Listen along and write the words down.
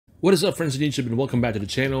What is up, friends of YouTube, and welcome back to the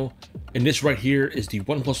channel. And this right here is the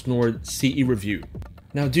OnePlus Nord CE review.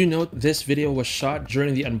 Now do note this video was shot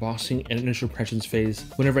during the unboxing and initial impressions phase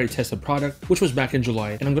whenever I tested the product, which was back in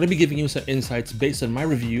July, and I'm going to be giving you some insights based on my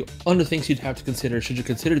review on the things you'd have to consider should you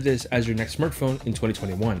consider this as your next smartphone in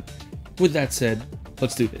 2021. With that said,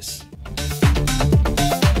 let's do this.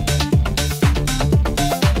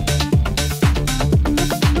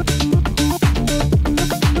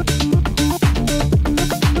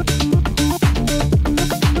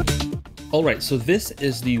 Alright, so this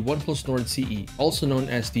is the OnePlus Nord CE, also known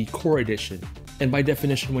as the Core Edition. And by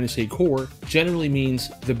definition, when you say core, generally means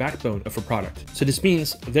the backbone of a product. So this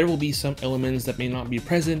means there will be some elements that may not be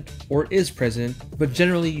present or is present, but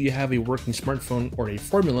generally you have a working smartphone or a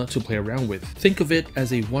formula to play around with. Think of it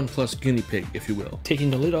as a OnePlus guinea pig, if you will. Taking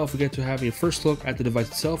the lid off, we get to have a first look at the device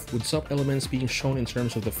itself, with some elements being shown in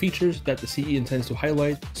terms of the features that the CE intends to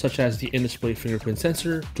highlight, such as the in-display fingerprint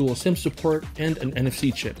sensor, dual SIM support, and an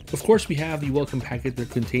NFC chip. Of course, we have the welcome packet that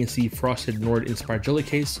contains the frosted Nord-inspired jelly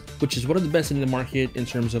case, which is one of the best in the market in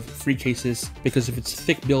terms of free cases because of its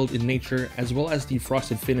thick build in nature, as well as the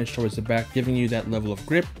frosted finish towards the back, giving you that level of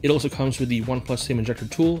grip. It also comes with the OnePlus SIM injector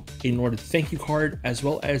tool, a Nord thank you card, as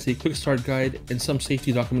well as a quick start guide and some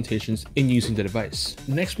safety documentations in using the device.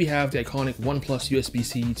 Next, we have the iconic OnePlus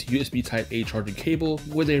USB-C to USB Type-A charging cable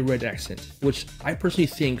with a red accent, which I personally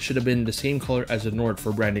think should have been the same color as the Nord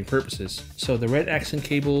for branding purposes. So the red accent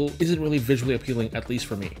cable isn't really visually appealing, at least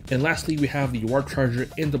for me. And lastly, we have the warp charger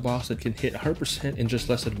in the box that can hit 100% in just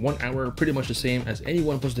less than 1 hour, pretty much the same as any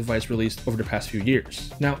OnePlus device released over the past few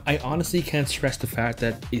years. Now, I honestly can't stress the fact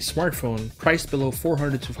that a smartphone priced below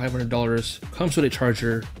 $400 to $500 comes with a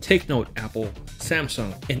charger. Take note, Apple,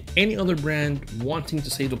 Samsung, and any other brand wanting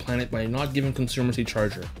to save the planet by not giving consumers a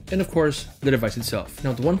charger. And of course, the device itself.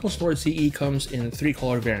 Now, the OnePlus Nord CE comes in 3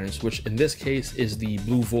 color variants, which in this case is the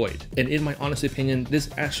Blue Void. And in my honest opinion, this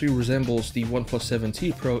actually resembles the OnePlus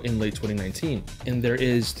 7T Pro in late 2019. And there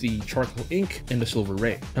is the Charcoal Ink and the Silver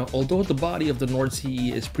Ray. Now, although the body of the Nord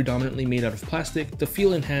CE is predominantly made out of plastic, the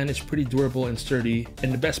feel in hand is pretty durable and sturdy,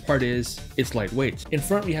 and the best part is, it's lightweight. In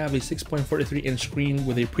front, we have a 6.43-inch screen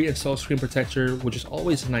with a pre-installed screen protector, which is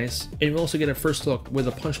always nice, and you also get a first look with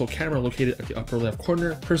a punch hole camera located at the upper left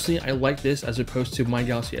corner. Personally, I like this as opposed to my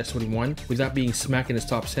Galaxy S21, with that being smack in its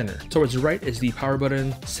top center. Towards the right is the power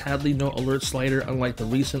button, sadly no alert slider unlike the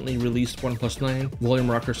recently released OnePlus 9, volume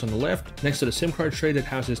rockers on the left, next to the SIM card tray that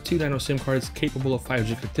houses 2 nano SIM cards capable of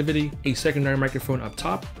 5G connectivity, a secondary microphone up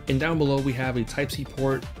top, and down below we have a Type-C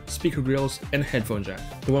port, speaker grills, and a headphone jack.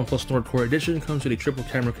 The OnePlus Nord Core Edition comes with a triple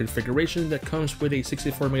camera configuration that comes with a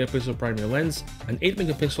 64 megapixel primary lens, an 8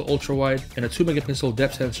 megapixel ultra wide, and a 2 megapixel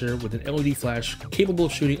depth sensor with an LED flash capable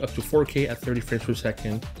of shooting up to 4K at 30 frames per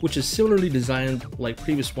second, which is similarly designed like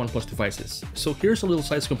previous OnePlus devices. So here's a little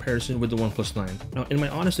size comparison with the OnePlus 9. Now, in my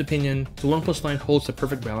honest opinion, the OnePlus 9 holds the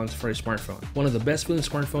perfect balance for a smartphone. One of the best feeling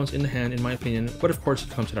smartphones in the hand in my opinion, but of course it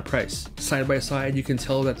comes at a price. Side by side, you can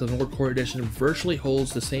tell that the Nord Core Edition virtually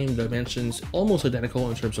holds the same dimensions, almost identical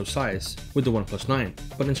in terms of size, with the OnePlus 9.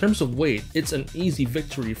 But in terms of weight, it's an easy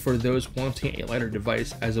victory for those wanting a lighter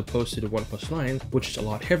device as opposed to the OnePlus 9, which is a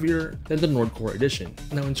lot heavier than the Nord Core Edition.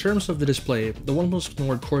 Now, in terms of the display, the OnePlus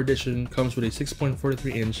Nord Core Edition comes with a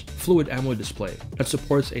 6.43-inch Fluid AMOLED display that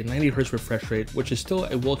supports a 90Hz refresh rate, which is still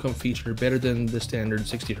a welcome feature, better than the standard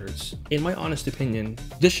 60Hz. In my honest opinion,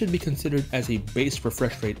 this should be considered as a base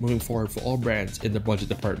refresh rate moving forward for all brands in the budget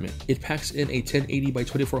department. It packs in a 1080 by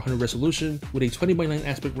 2400 resolution with a 20:9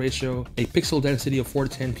 aspect ratio, a pixel density of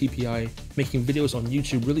 410 ppi, making videos on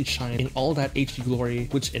YouTube really shine in all that HD glory,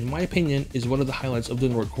 which in my opinion is one of the highlights of the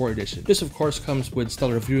Nord Core Edition. This of course comes with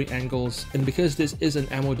stellar viewing angles, and because this is an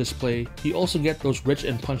AMOLED display, you also get those rich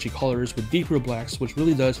and punchy colors with deep blue blacks, which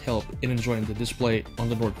really does help in enjoying the display on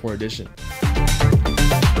the Nord Core Edition.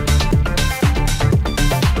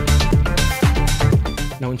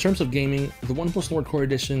 Now, in terms of gaming, the OnePlus Nord Core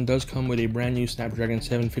Edition does come with a brand new Snapdragon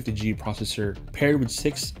 750G processor paired with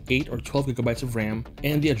 6, 8, or 12 gigabytes of RAM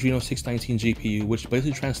and the Adreno 619 GPU, which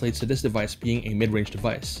basically translates to this device being a mid-range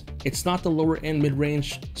device. It's not the lower end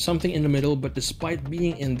mid-range, something in the middle, but despite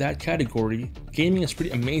being in that category, gaming is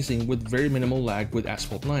pretty amazing with very minimal lag with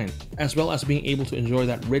Asphalt 9, as well as being able to enjoy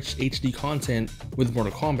that rich HD content with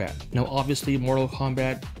Mortal Kombat. Now, obviously, Mortal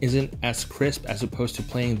Kombat isn't as crisp as opposed to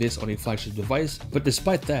playing this on a flagship device, but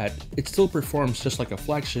despite that, it still performs just like a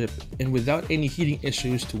flagship and without any heating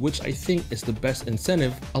issues, to which I think is the best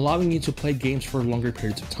incentive, allowing you to play games for longer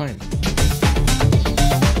periods of time.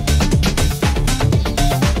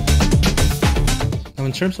 Now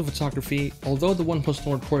in terms of photography, although the OnePlus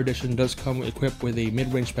Nord Core Edition does come equipped with a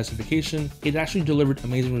mid-range specification, it actually delivered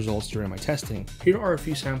amazing results during my testing. Here are a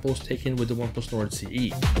few samples taken with the OnePlus Nord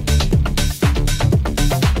CE.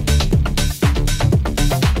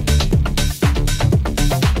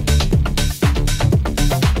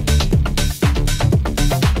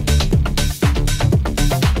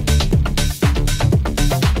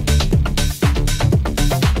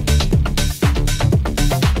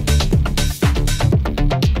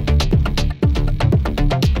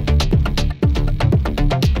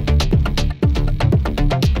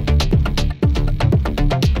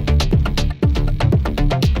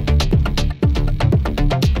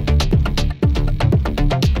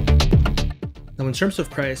 In terms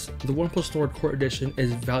of price, the OnePlus Nord Core Edition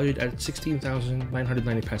is valued at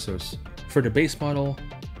 16,990 pesos for the base model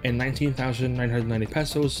and 19,990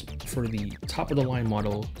 pesos for the top of the line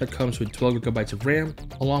model that comes with 12 GB of RAM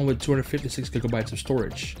along with 256 GB of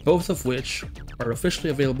storage, both of which are officially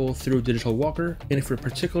available through Digital Walker. And if you're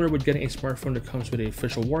particular with getting a smartphone that comes with a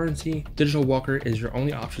official warranty, Digital Walker is your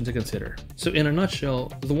only option to consider. So in a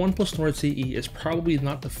nutshell, the OnePlus Nord CE is probably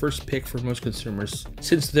not the first pick for most consumers,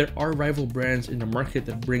 since there are rival brands in the market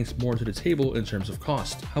that brings more to the table in terms of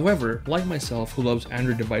cost. However, like myself who loves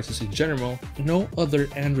Android devices in general, no other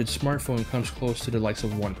Android smartphone comes close to the likes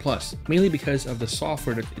of OnePlus, mainly because of the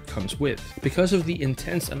software that it comes with. Because of the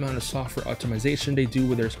intense amount of software optimization they do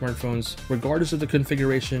with their smartphones, regardless of the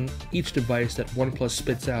configuration, each device that OnePlus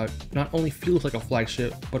spits out not only feels like a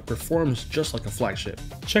flagship, but performs just like a flagship.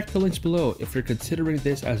 Check the links below if you're considering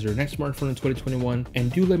this as your next smartphone in 2021,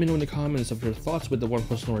 and do let me know in the comments of your thoughts with the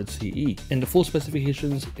OnePlus Nord CE, and the full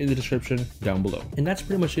specifications in the description down below. And that's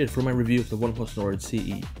pretty much it for my review of the OnePlus Nord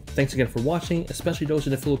CE. Thanks again for watching, especially those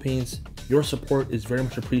in the Philippines. Your support is very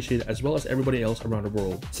much appreciated, as well as everybody else around the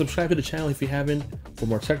world. Subscribe to the channel if you haven't for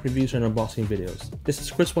more tech reviews and unboxing videos. This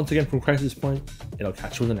is Chris once again from Chrisispoint, and I'll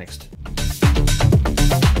catch you in the next.